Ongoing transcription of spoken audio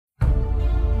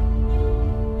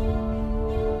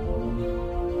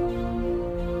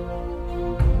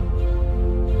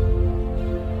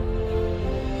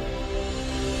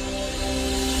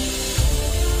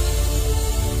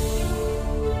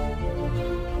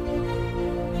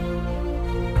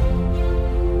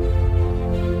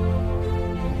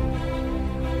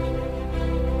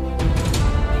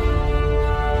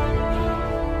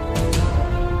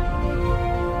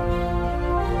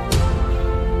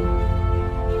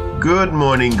Good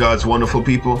morning, God's wonderful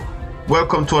people.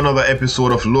 Welcome to another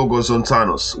episode of Logos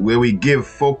Zontanos, where we give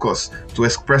focus to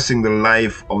expressing the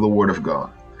life of the Word of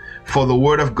God. For the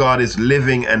Word of God is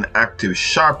living and active,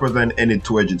 sharper than any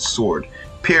two-edged sword,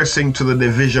 piercing to the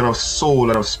division of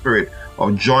soul and of spirit,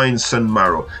 of joints and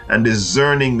marrow, and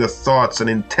discerning the thoughts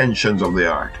and intentions of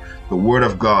the heart. The Word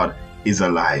of God is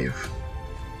alive.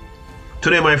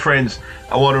 Today, my friends,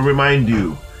 I want to remind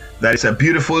you that it's a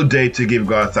beautiful day to give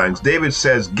God thanks. David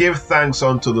says, "Give thanks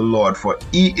unto the Lord, for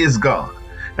he is God,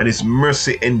 and his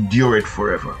mercy endureth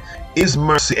forever." His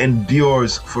mercy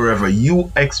endures forever.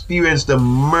 You experience the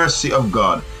mercy of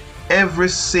God every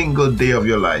single day of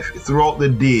your life. Throughout the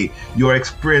day, you are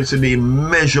experiencing the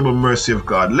immeasurable mercy of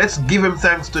God. Let's give him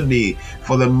thanks today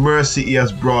for the mercy he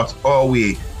has brought our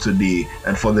way today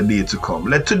and for the day to come.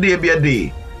 Let today be a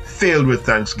day filled with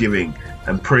thanksgiving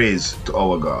and praise to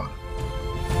our God.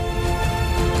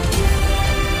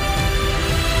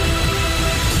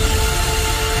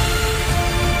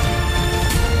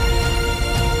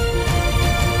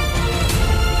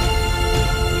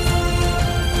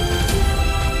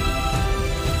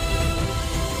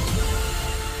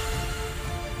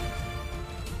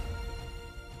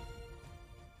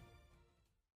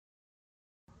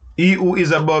 He who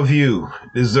is above you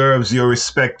deserves your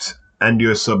respect and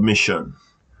your submission.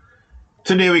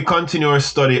 Today we continue our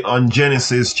study on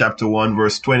Genesis chapter 1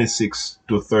 verse 26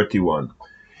 to 31.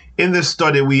 In this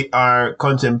study we are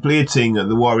contemplating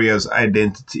the warrior's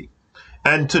identity.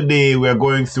 And today we are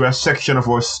going through a section of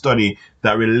our study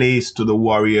that relates to the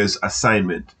warrior's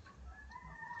assignment.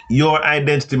 Your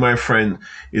identity, my friend,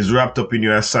 is wrapped up in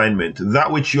your assignment.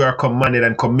 That which you are commanded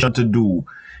and commissioned to do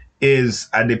is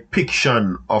a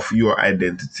depiction of your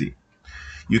identity.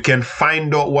 You can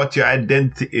find out what your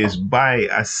identity is by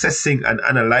assessing and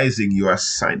analyzing your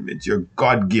assignment, your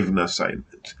God-given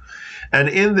assignment. And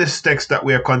in this text that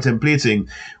we are contemplating,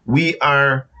 we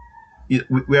have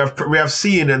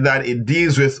seen that it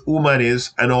deals with who man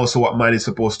is and also what man is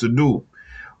supposed to do.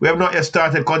 We have not yet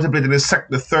started contemplating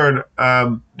the third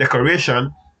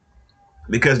declaration,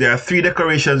 because there are three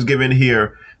declarations given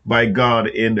here by God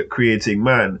in creating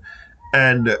man.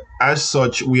 And as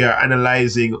such, we are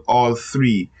analyzing all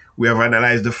three. We have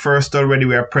analyzed the first already.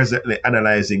 We are presently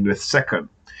analyzing the second.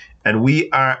 And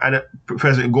we are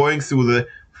presently going through the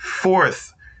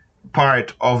fourth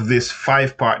part of this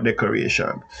five-part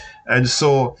declaration. And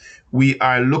so we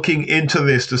are looking into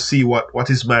this to see what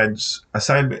is man's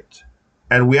assignment.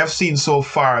 And we have seen so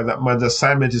far that man's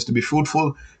assignment is to be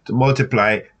fruitful, to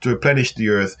multiply, to replenish the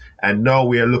earth. And now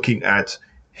we are looking at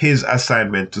his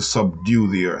assignment to subdue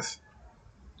the earth.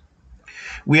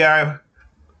 We are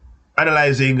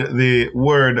analyzing the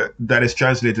word that is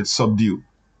translated subdue.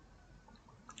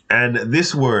 And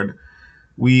this word,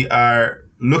 we are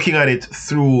looking at it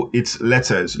through its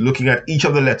letters, looking at each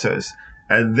of the letters,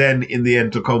 and then in the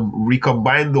end to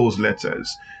recombine those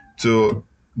letters to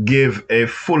give a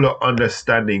fuller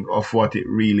understanding of what it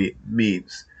really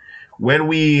means. When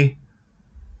we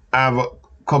have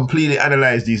completely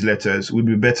analyzed these letters, we'll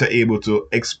be better able to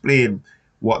explain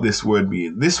what this word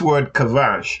means. This word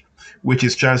kavash, which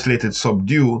is translated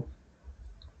subdue,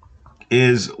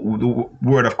 is the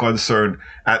word of concern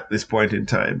at this point in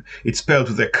time. It's spelled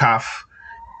with a kaf,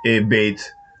 a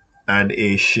beit, and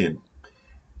a shin.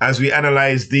 As we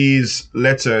analyze these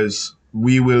letters,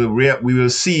 we will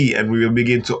see and we will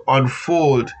begin to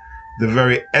unfold the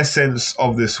very essence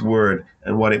of this word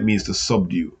and what it means to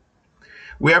subdue.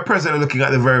 We are presently looking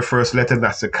at the very first letter, and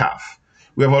that's the kaf.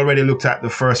 We have already looked at the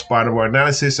first part of our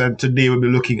analysis, and today we'll be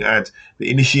looking at the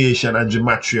initiation and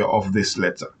gematria of this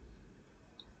letter.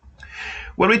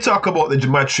 When we talk about the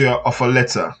gematria of a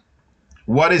letter,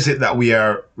 what is it that we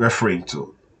are referring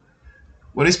to?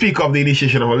 When we speak of the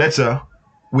initiation of a letter,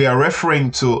 we are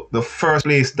referring to the first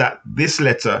place that this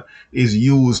letter is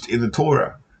used in the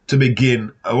Torah to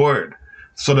begin a word.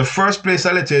 So the first place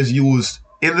a letter is used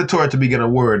in the Torah to begin a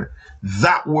word,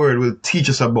 that word will teach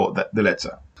us about the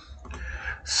letter.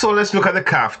 So let's look at the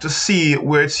kaf to see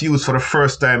where it's used for the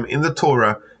first time in the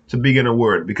Torah to begin a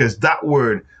word, because that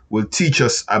word will teach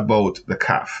us about the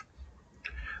kaf.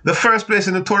 The first place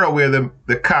in the Torah where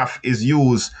the kaf is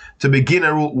used to begin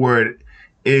a root word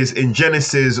is in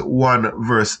Genesis 1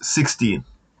 verse 16.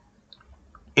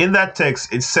 In that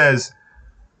text it says,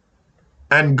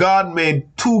 "And God made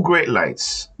two great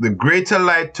lights, the greater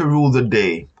light to rule the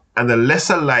day, and the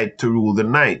lesser light to rule the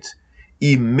night.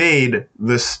 He made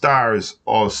the stars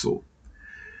also."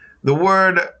 The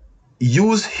word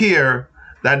used here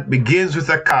that begins with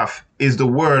a kaf is the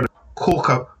word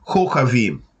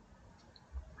kokavim.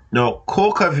 Now,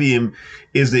 kokavim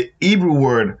is the Hebrew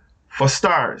word for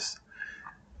stars.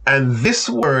 And this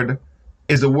word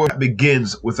is the word that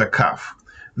begins with a kaf.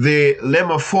 The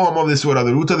lemma form of this word, or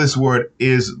the root of this word,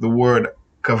 is the word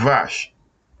kavash.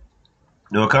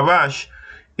 Now, kavash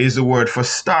is the word for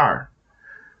star.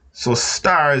 So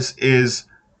stars is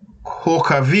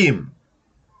kokavim,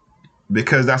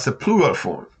 because that's a plural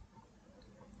form.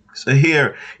 So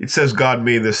here it says God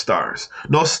made the stars.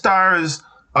 Now, stars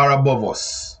are above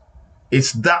us.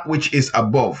 It's that which is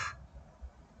above.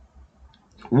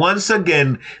 Once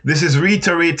again, this is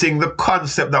reiterating the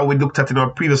concept that we looked at in our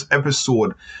previous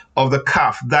episode of the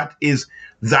kaf. That is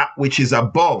that which is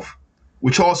above,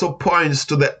 which also points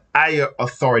to the higher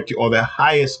authority or the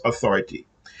highest authority.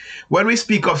 When we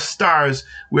speak of stars,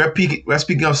 we're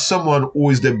speaking of someone who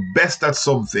is the best at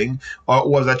something or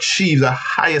who has achieved the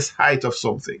highest height of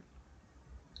something.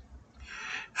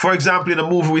 For example, in a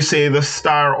movie, we say the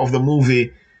star of the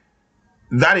movie.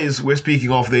 That is, we're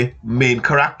speaking of the main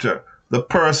character, the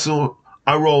person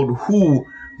around who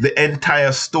the entire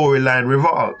storyline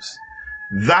revolves.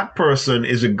 That person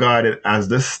is regarded as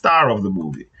the star of the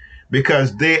movie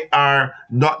because they are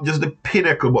not just the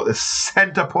pinnacle, but the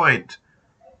center point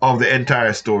of the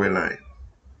entire storyline.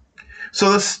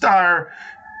 So the star,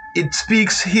 it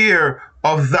speaks here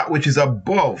of that which is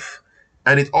above,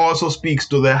 and it also speaks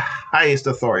to the highest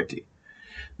authority.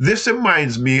 This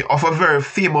reminds me of a very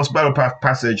famous Bible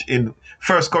passage in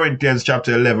 1 Corinthians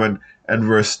chapter 11 and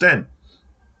verse 10.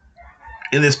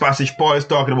 In this passage, Paul is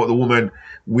talking about the woman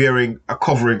wearing a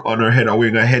covering on her head, or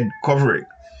wearing a head covering.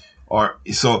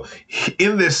 So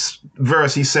in this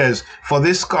verse, he says, "For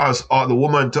this cause ought the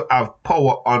woman to have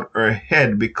power on her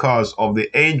head because of the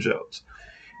angels."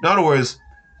 In other words,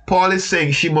 Paul is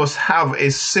saying she must have a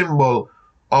symbol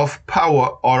of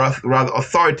power, or rather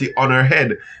authority, on her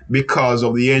head because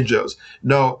of the angels.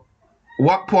 Now,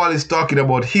 what Paul is talking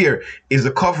about here is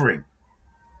the covering.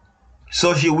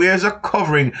 So she wears a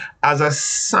covering as a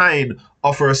sign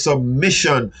of her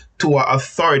submission to her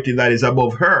authority that is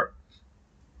above her.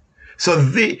 So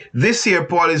this here,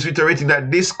 Paul is reiterating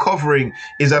that this covering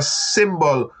is a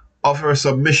symbol of her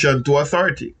submission to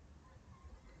authority.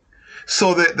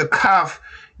 So the kaf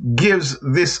gives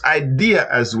this idea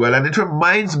as well, and it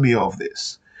reminds me of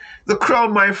this. The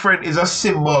crown, my friend, is a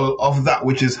symbol of that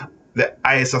which is the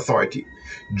highest authority.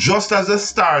 Just as the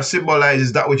star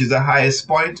symbolizes that which is the highest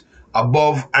point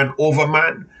above and over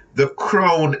man, the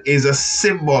crown is a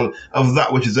symbol of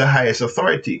that which is the highest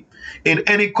authority. In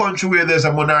any country where there's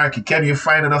a monarchy, can you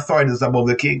find an authority that's above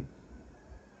the king?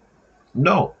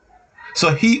 No.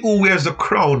 So he who wears the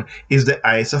crown is the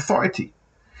highest authority.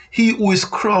 He who is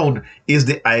crowned is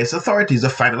the highest authority, is the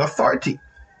final authority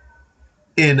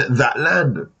in that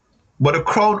land. But the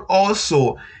crown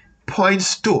also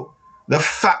points to the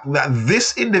fact that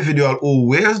this individual who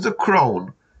wears the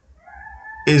crown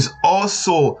is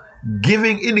also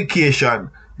giving indication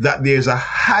that there's a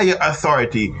higher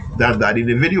authority than that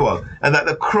individual, and that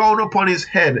the crown upon his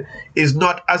head is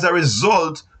not as a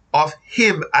result of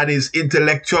him and his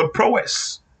intellectual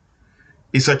prowess.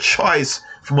 It's a choice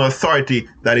from authority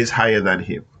that is higher than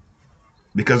him,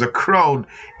 because a crown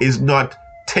is not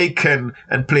taken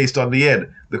and placed on the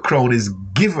head. The crown is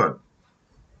given,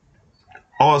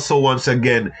 also once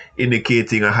again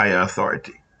indicating a higher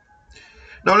authority.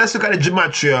 Now let's look at the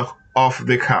gematria of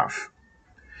the kaf.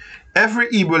 Every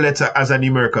Hebrew letter has a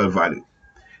numerical value.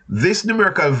 This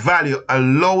numerical value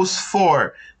allows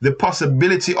for the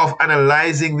possibility of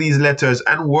analyzing these letters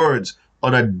and words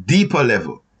on a deeper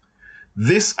level.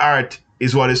 This art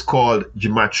is what is called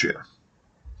gematria.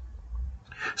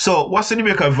 So what's the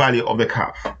numerical value of the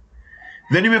kaf?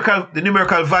 The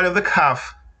numerical value of the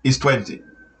kaf is 20.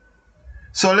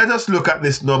 So let us look at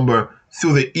this number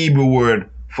through the Hebrew word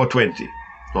for 20.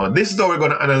 Now, this is how we're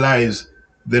going to analyze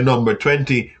the number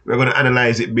 20. We're going to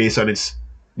analyze it based on its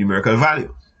numerical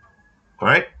value. All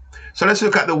right? So let's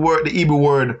look at the Hebrew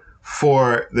word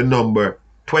for the number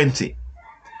 20.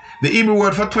 The Hebrew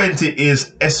word for 20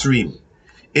 is esrim.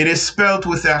 It is spelled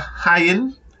with a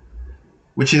hayin,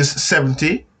 which is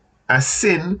 70, a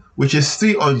sin, which is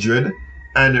 300,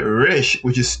 and resh,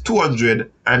 which is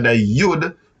 200, and a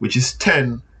yud, which is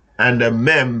 10, and a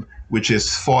mem, which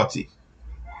is 40.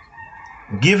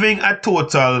 Giving a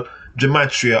total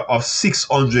gematria of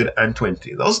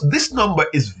 620. This number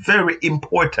is very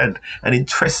important and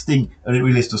interesting, and it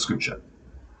relates to scripture.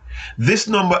 This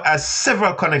number has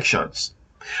several connections,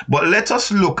 but let us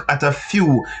look at a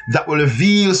few that will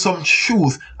reveal some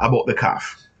truth about the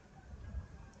kaf.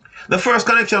 The first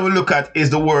connection we look at is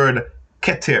the word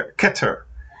keter. Keter.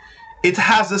 It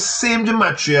has the same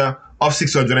gematria of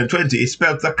 620. It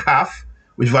spells the kaf,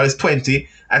 which values 20,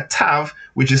 a tav,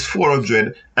 which is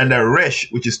 400, and a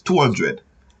resh, which is 200.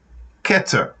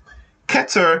 Keter.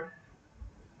 Keter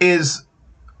is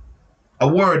a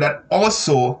word that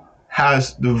also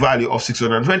has the value of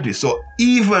 620. So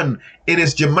even in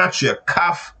its gematria,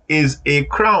 Kaf is a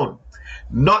crown.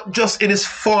 Not just in its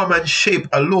form and shape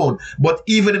alone, but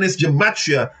even in its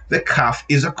gematria, the Kaf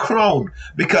is a crown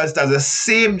because it has the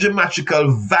same geometrical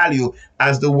value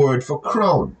as the word for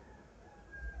crown.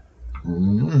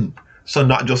 So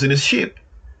not just in its shape.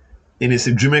 In its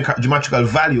geometrical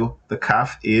value, the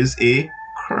Kaf is a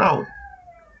crown.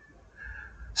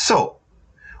 So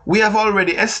we have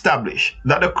already established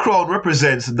that the crown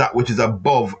represents that which is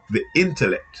above the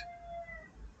intellect.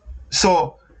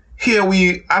 So here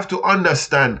we have to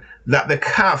understand that the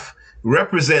Kaf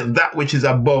represents that which is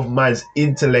above man's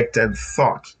intellect and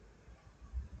thought.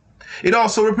 It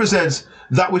also represents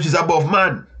that which is above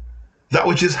man, that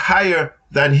which is higher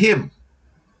than him,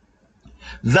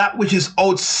 that which is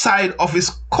outside of his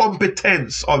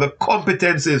competence or the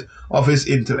competences of his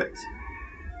intellect.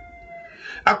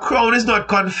 A crown is not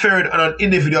conferred on an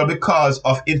individual because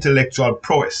of intellectual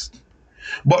prowess,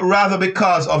 but rather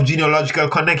because of genealogical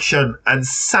connection and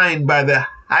signed by the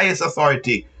highest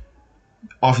authority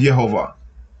of Jehovah.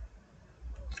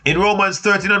 In Romans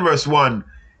 13 and verse 1,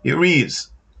 it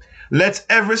reads, "Let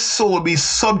every soul be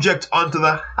subject unto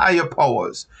the higher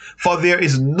powers, for there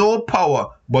is no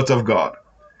power but of God.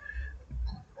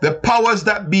 The powers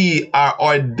that be are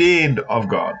ordained of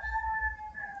God."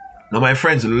 Now, my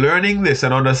friends, learning this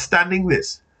and understanding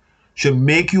this should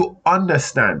make you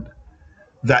understand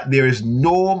that there is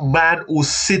no man who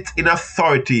sits in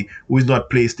authority who is not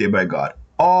placed there by God.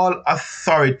 All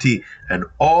authority and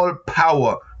all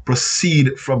power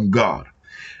proceed from God.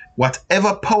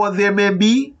 Whatever power there may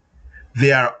be,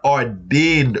 they are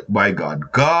ordained by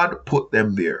God. God put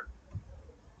them there.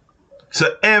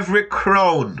 So every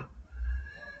crown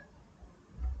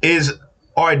is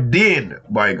ordained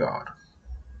by God.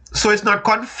 So it's not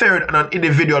conferred on an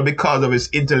individual because of his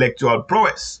intellectual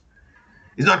prowess.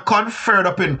 It's not conferred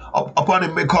upon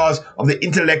him because of the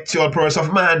intellectual prowess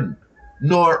of man,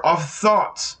 nor of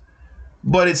thought.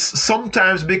 But it's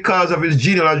sometimes because of his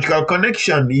genealogical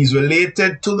connection. He's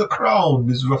related to the crown.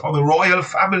 He's from the royal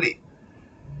family.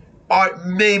 Or it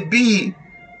may be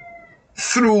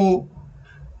through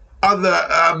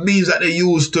other means that they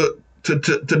use to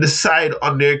decide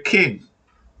on their king.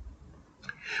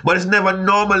 But it's never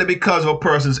normally because of a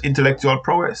person's intellectual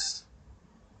prowess.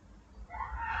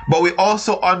 But we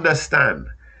also understand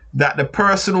that the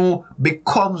person who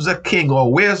becomes a king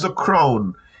or wears a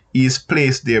crown is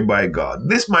placed there by God.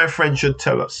 This, my friend, should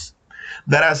tell us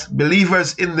that as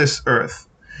believers in this earth,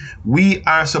 we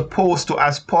are supposed to,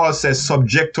 as Paul says,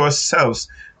 subject ourselves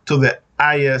to the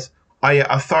higher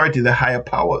authority, the higher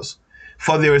powers.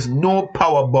 For there is no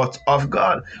power but of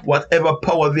God. Whatever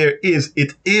power there is,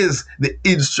 it is the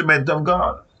instrument of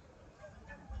God.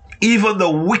 Even the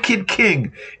wicked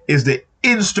king is the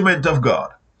instrument of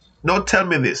God. Now tell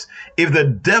me this. If the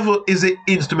devil is the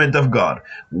instrument of God,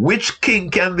 which king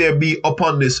can there be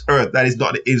upon this earth that is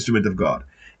not the instrument of God?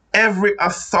 Every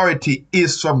authority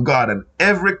is from God, and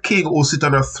every king who sits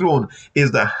on a throne is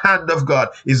the hand of God,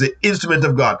 is the instrument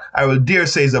of God. I will dare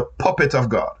say is a puppet of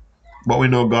God. But we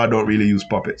know God don't really use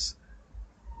puppets.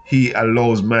 He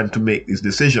allows man to make this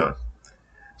decision.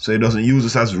 So he doesn't use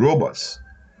us as robots.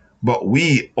 But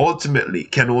we ultimately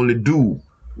can only do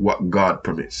what God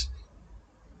permits.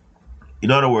 In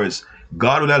other words,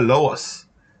 God will allow us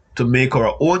to make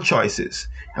our own choices,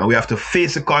 and we have to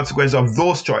face the consequence of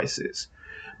those choices.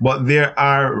 But there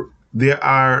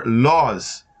are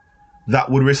laws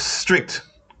that would restrict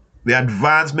the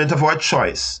advancement of our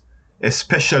choice,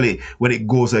 especially when it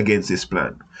goes against his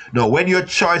plan. Now, when your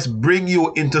choice brings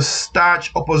you into stark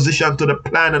opposition to the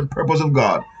plan and purpose of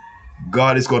God,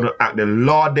 God is going to act. The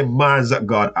law demands that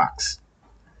God acts.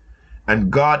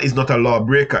 And God is not a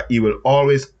lawbreaker. He will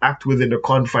always act within the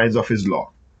confines of his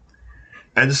law.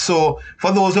 And so,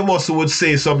 for those of us who would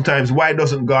say sometimes, why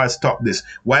doesn't God stop this?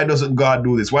 Why doesn't God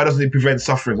do this? Why doesn't he prevent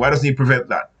suffering? Why doesn't he prevent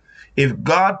that? If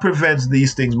God prevents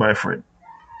these things, my friend,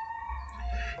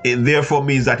 it therefore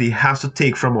means that he has to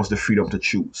take from us the freedom to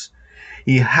choose.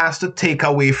 He has to take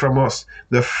away from us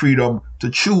the freedom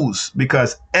to choose,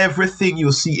 because everything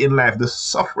you see in life, the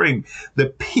suffering, the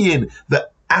pain, the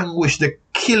anguish, the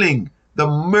killing, the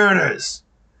murders,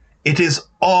 it is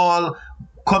all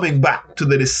coming back to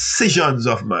the decisions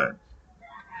of man.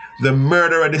 The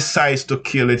murderer decides to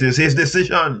kill. It is his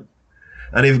decision.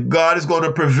 And if God is going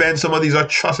to prevent some of these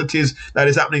atrocities that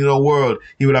is happening in the world,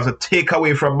 he will have to take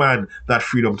away from man that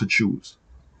freedom to choose.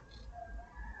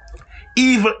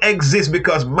 Evil exists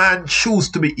because man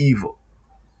chooses to be evil.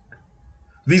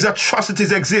 These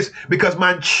atrocities exist because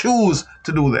man chooses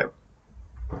to do them.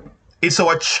 It's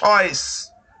our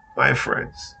choice, my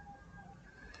friends.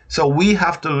 So we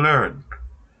have to learn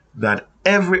that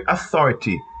every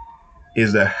authority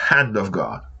is the hand of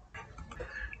God.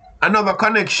 Another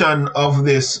connection of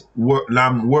this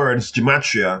word's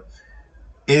gematria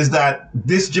is that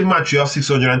this gematria of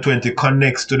 620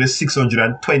 connects to the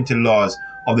 620 laws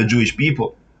of the Jewish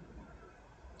people.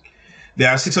 There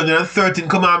are 613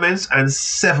 commandments and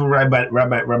 7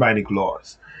 rabbinic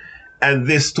laws. And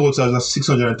this totals of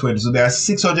 620. So there are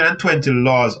 620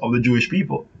 laws of the Jewish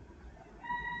people.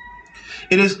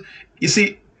 It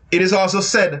is also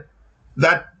said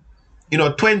that,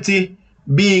 20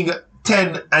 being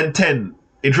 10 and 10,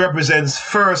 it represents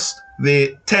first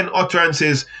the 10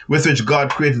 utterances with which God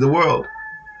created the world,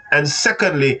 and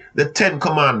secondly, the 10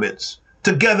 commandments.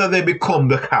 Together they become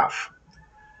the calf.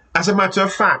 As a matter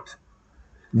of fact,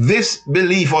 this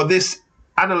belief or this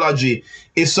analogy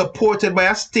is supported by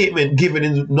a statement given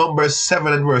in Numbers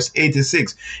 7 and verse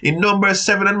 86. In Numbers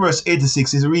 7 and verse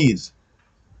 86 it reads,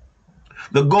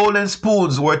 "The golden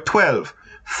spoons were 12,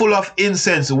 full of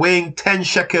incense, weighing 10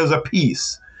 shekels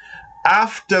apiece.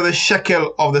 After the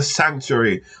shekel of the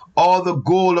sanctuary, all the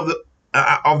gold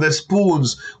of the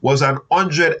spoons was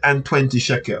 120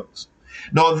 shekels."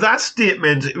 Now that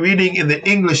statement, reading in the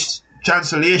English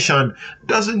translation,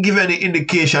 doesn't give any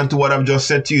indication to what I've just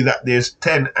said to you, that there's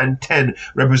 10 and 10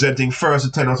 representing first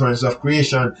the 10 utterances of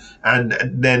creation and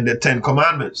then the 10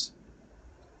 commandments.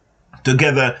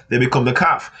 Together they become the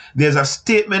calf. There's a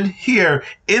statement here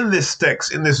in this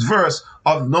text, in this verse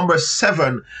of number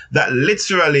 7, that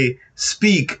literally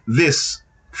speak this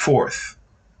forth.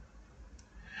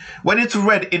 When it's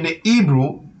read in the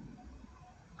Hebrew,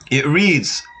 it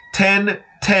reads 10,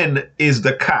 10 is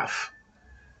the calf.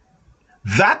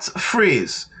 That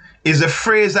phrase is a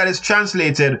phrase that is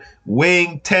translated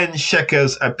weighing 10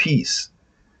 shekels apiece.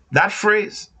 That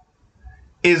phrase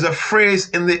is a phrase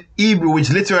in the Hebrew which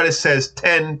literally says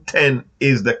 10, 10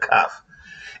 is the calf.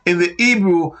 In the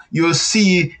Hebrew, you'll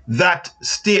see that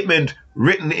statement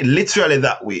written literally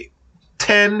that way.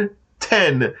 10,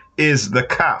 10 is the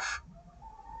calf.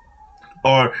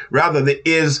 Or rather, the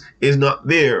is not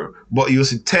there, but you'll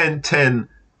see 10, 10,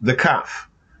 the calf.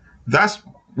 That's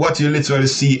what you literally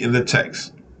see in the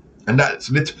text. And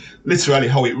that's literally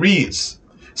how it reads.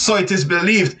 So it is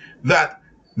believed that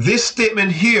this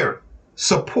statement here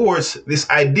supports this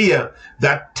idea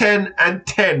that 10 and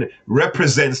 10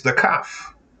 represents the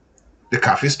calf. The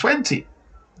calf is 20.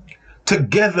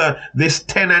 Together, this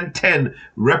 10 and 10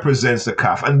 represents the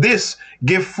calf. And this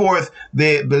gives forth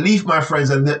the belief, my friends,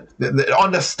 and the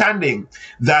understanding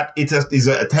that it is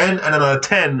a 10 and another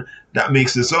 10 that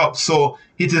makes this up. So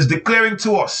it is declaring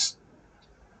to us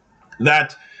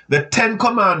that the 10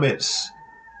 commandments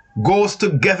goes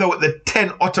together with the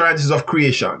 10 utterances of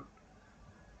creation.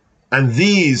 And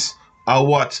these are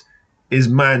what is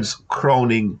man's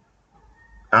crowning,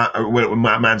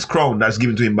 man's crown that's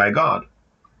given to him by God.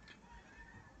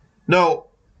 Now,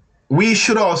 we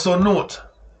should also note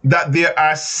that there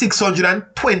are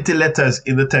 620 letters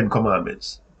in the 10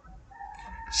 commandments.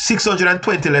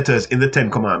 620 letters in the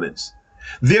 10 commandments.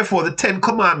 Therefore, the 10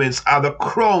 commandments are the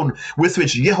crown with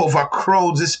which Jehovah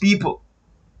crowns his people.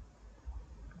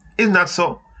 Isn't that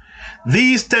so?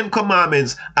 These 10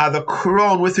 commandments are the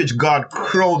crown with which God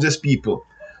crowns his people.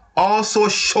 Also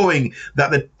showing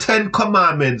that the 10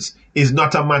 commandments is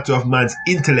not a matter of man's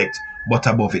intellect, but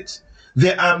above it.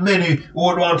 There are many who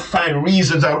would want to find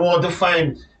reasons and want to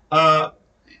find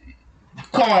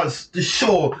cause to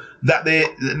show that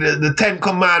the 10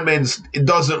 commandments, it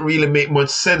doesn't really make much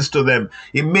sense to them.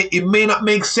 It may not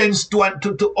make sense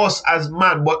to us as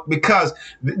man, but because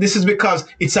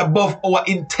it's above our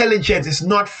intelligence. It's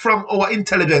not from our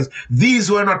intelligence. These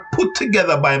were not put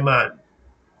together by man.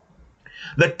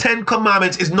 The 10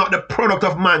 commandments is not the product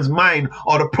of man's mind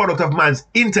or the product of man's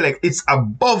intellect. It's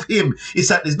above him. It's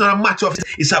not a matter of,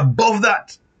 it's above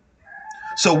that.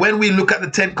 So when we look at the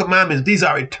 10 commandments, these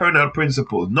are eternal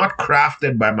principles, not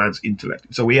crafted by man's intellect.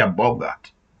 So we're above that.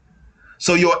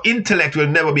 So your intellect will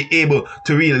never be able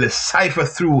to really decipher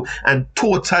through and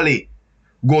totally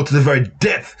go to the very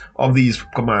depth of these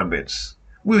commandments.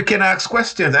 We can ask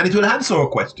questions and it will answer our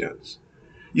questions.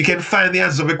 You can find the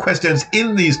answers of your questions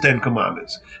in these 10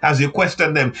 commandments. As you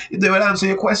question them, they will answer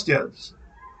your questions.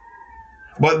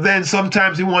 But then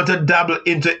sometimes we want to dabble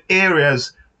into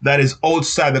areas that is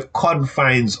outside the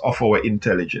confines of our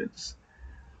intelligence.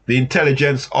 The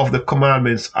intelligence of the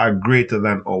commandments are greater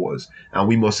than ours, and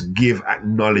we must give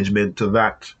acknowledgement to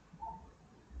that.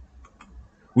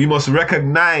 We must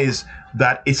recognize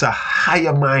that it's a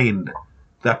higher mind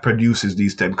that produces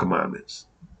these 10 commandments.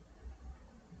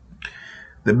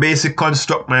 The basic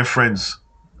construct, my friends,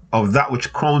 of that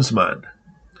which crowns man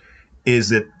is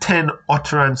the 10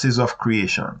 utterances of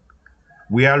creation.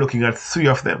 We are looking at 3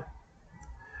 of them.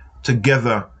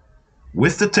 Together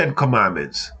with the 10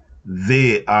 commandments,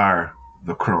 they are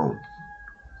the crown.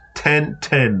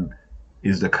 10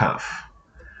 is the calf.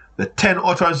 The 10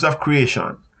 utterances of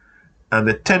creation and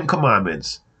the 10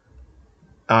 commandments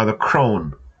are the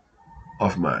crown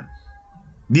of man.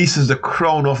 This is the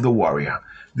crown of the warrior.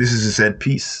 This is his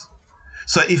headpiece.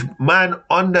 So if man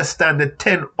understands the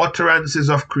 10 utterances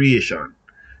of creation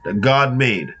that God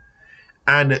made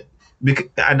and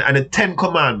the 10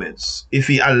 commandments, if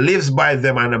he lives by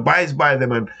them and abides by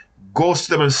them and goes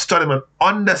to them and study them and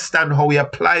understand how he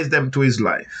applies them to his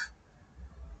life,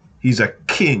 he's a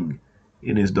king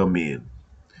in his domain.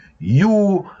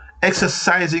 You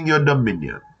exercising your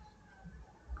dominion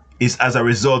is as a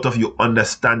result of you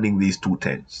understanding these 2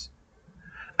 tenets,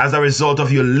 as a result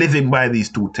of you living by these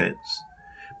 2 tenets,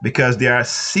 because there are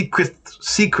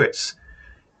secrets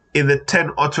in the 10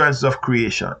 utterances of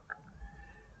creation.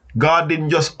 God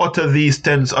didn't just utter these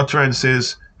 10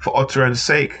 utterances for utterance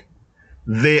sake.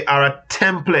 They are a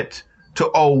template to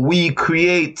how we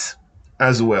create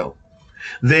as well.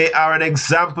 They are an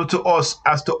example to us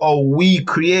as to how we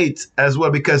create as well,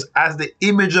 because as the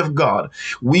image of God,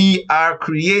 we are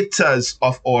creators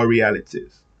of our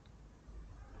realities.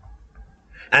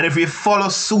 And if we follow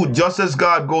suit, just as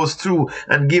God goes through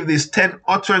and give these 10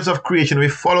 utterances of creation, we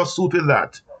follow suit with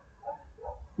that,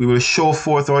 we will show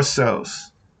forth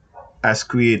ourselves as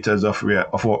creators of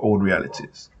our own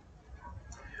realities.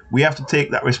 We have to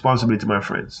take that responsibility, my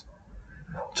friends,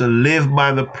 to live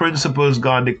by the principles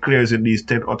God declares in these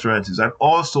 10 utterances and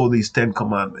also these 10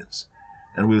 commandments.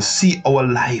 And we'll see our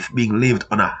life being lived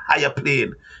on a higher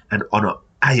plane and on a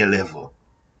higher level.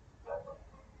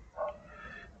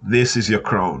 This is your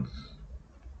crown.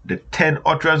 The 10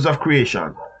 utterances of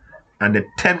creation and the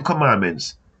 10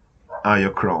 commandments are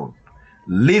your crown.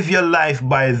 Live your life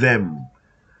by them.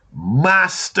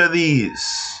 Master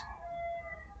these,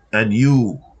 and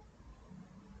you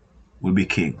will be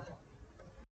king.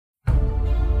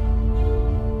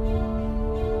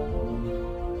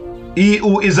 He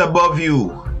who is above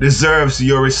you deserves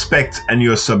your respect and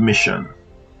your submission.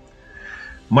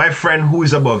 My friend, who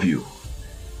is above you?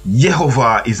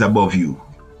 Jehovah is above you.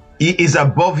 He is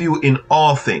above you in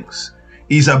all things.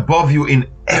 He is above you in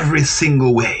every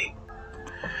single way.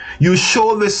 You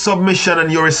show this submission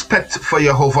and your respect for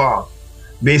Jehovah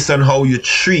based on how you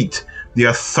treat the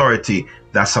authority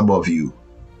that's above you.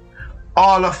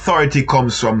 All authority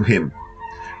comes from him.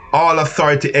 All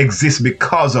authority exists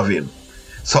because of him.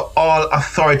 So all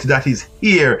authority that is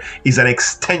here is an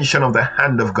extension of the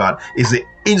hand of God, is the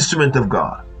instrument of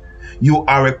God. You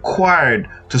are required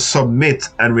to submit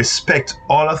and respect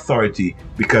all authority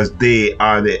because they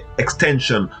are the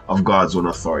extension of God's own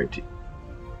authority.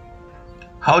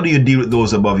 How do you deal with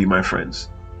those above you, my friends?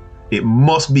 It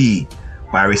must be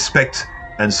by respect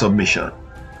and submission.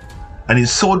 And in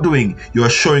so doing, you are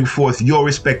showing forth your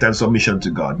respect and submission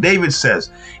to God. David says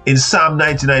in Psalm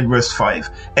 99 verse 5,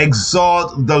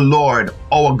 exalt the Lord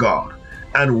our God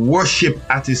and worship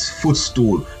at his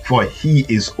footstool, for he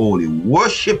is holy.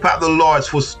 Worship at the Lord's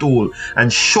footstool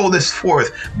and show this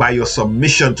forth by your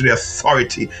submission to the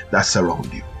authority that's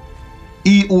around you.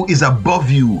 He who is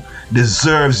above you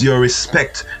deserves your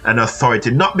respect and authority,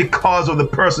 not because of the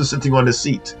person sitting on the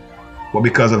seat, but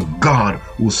because of God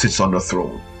who sits on the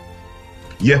throne.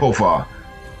 Jehovah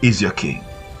is your King.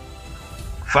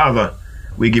 Father,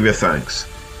 we give you thanks.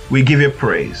 We give you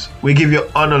praise. We give you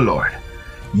honor, Lord.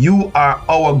 You are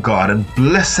our God, and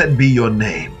blessed be your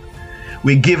name.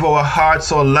 We give our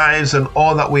hearts, our lives, and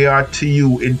all that we are to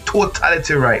you in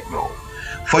totality right now,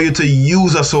 for you to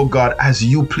use us, oh God, as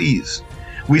you please.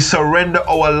 We surrender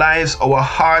our lives, our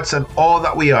hearts, and all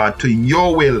that we are to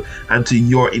your will and to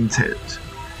your intent.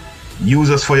 Use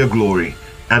us for your glory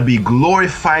and be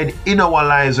glorified in our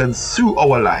lives and through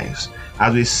our lives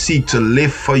as we seek to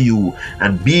live for you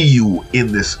and be you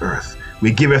in this earth.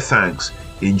 We give you thanks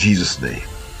in Jesus' name.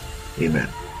 Amen.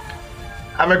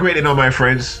 Have a great day now, my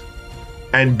friends.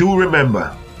 And do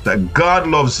remember that God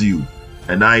loves you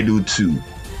and I do too.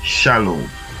 Shalom.